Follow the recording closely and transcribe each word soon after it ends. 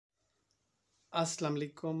Assalamu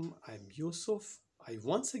alaikum, I'm Yusuf. I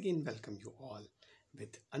once again welcome you all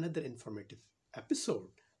with another informative episode,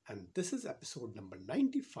 and this is episode number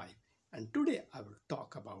 95. And today I will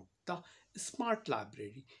talk about the Smart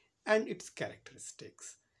Library and its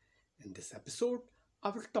characteristics. In this episode,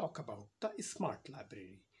 I will talk about the Smart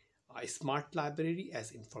Library. A smart library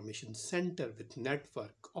as information center with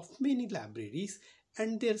network of many libraries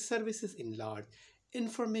and their services in large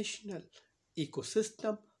informational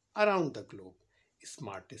ecosystem around the globe.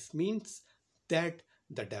 Smartness means that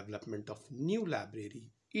the development of new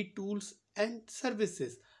library, e-tools and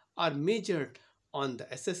services are measured on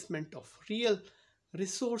the assessment of real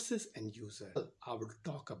resources and user. I will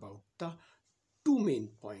talk about the two main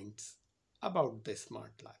points about the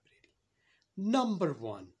smart library. Number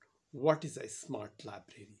one, what is a smart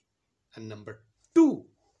library? And number two,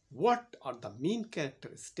 what are the main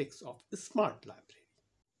characteristics of a smart library?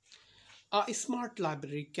 A smart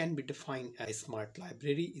library can be defined as a smart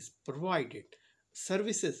library is provided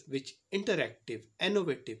services which interactive,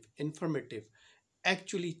 innovative, informative,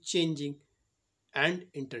 actually changing and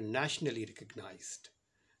internationally recognized.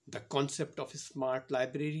 The concept of a smart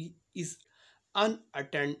library is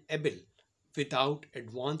unattainable without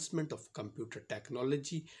advancement of computer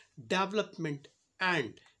technology, development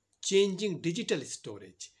and changing digital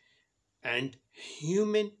storage and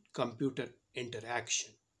human computer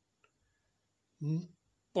interaction.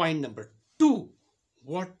 Point number two,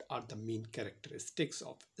 what are the main characteristics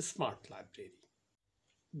of a smart library?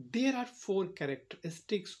 There are four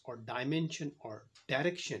characteristics or dimension or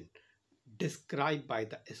direction described by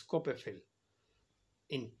the Scopefil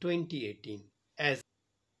in 2018 as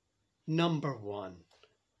number one,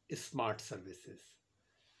 smart services,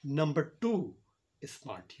 number two,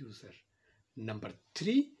 smart user, number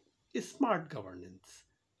three, smart governance,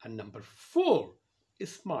 and number four,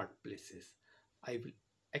 smart places. I will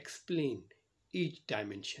explain each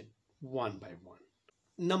dimension one by one.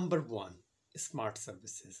 Number one, smart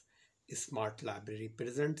services. Smart library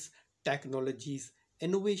presents technologies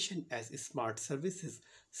innovation as smart services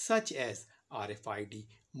such as RFID,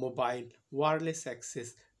 mobile, wireless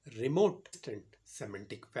access, remote assistant,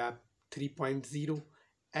 semantic web 3.0,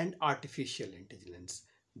 and artificial intelligence,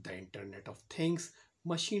 the Internet of Things,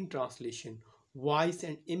 machine translation, voice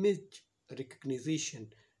and image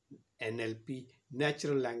recognition, NLP,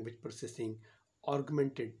 natural language processing,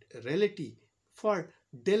 augmented reality for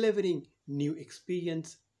delivering new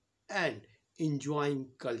experience and enjoying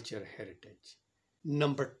culture heritage.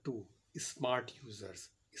 Number two, smart users.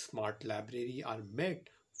 Smart library are made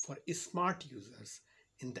for smart users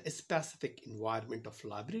in the specific environment of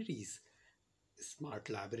libraries. Smart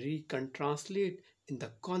library can translate in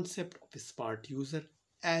the concept of a smart user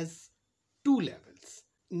as two levels.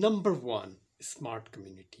 Number one, smart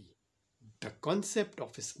community. The concept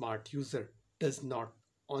of a smart user does not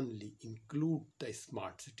only include the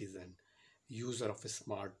smart citizen, user of a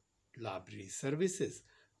smart library services,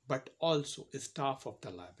 but also staff of the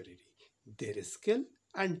library, their skill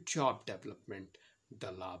and job development.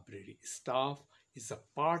 The library staff is a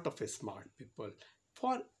part of a smart people.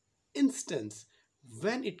 For instance,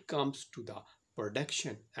 when it comes to the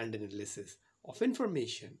production and analysis of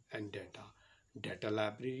information and data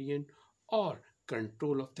librarian or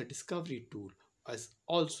control of the discovery tool is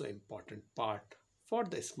also important part for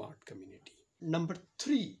the smart community. Number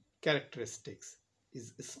three characteristics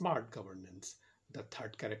is smart governance. The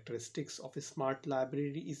third characteristics of a smart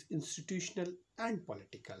library is institutional and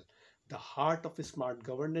political. The heart of a smart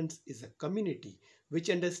governance is a community which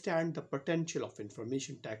understands the potential of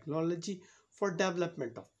information technology for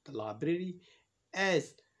development of the library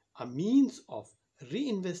as a means of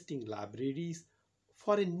reinvesting libraries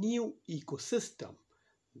for a new ecosystem.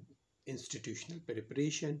 Institutional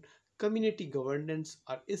preparation, community governance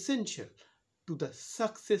are essential to the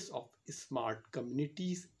success of smart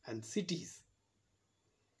communities and cities.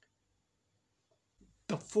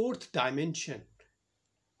 The fourth dimension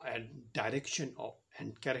and direction of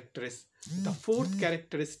and characteristics, the fourth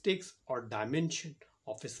characteristics or dimension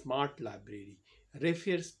of a smart library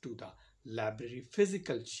refers to the library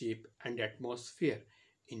physical shape and atmosphere.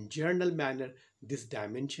 In general manner, this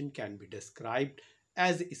dimension can be described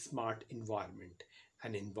as a smart environment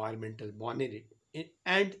and environmental monitoring,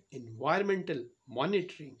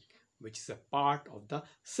 which is a part of the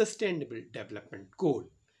sustainable development goal.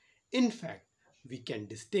 In fact, we can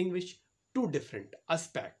distinguish two different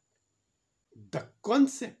aspects. The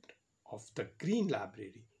concept of the green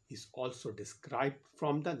library is also described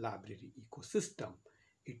from the library ecosystem.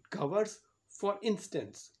 It covers, for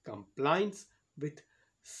instance, compliance with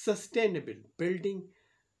sustainable building,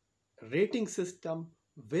 rating system,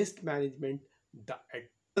 waste management, the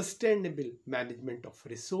sustainable management of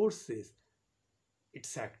resources,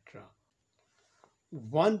 etc.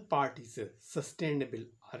 One part is a sustainable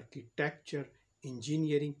architecture,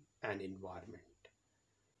 engineering, and environment.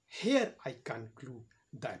 Here I conclude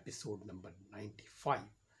the episode number 95.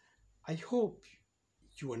 I hope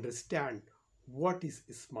you understand what is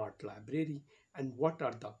a smart library and what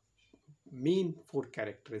are the main four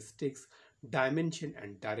characteristics, dimension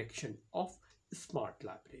and direction of smart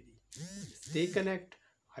library. Stay connected.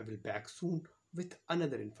 I will back soon with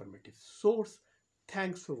another informative source.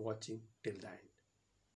 Thanks for watching till the end.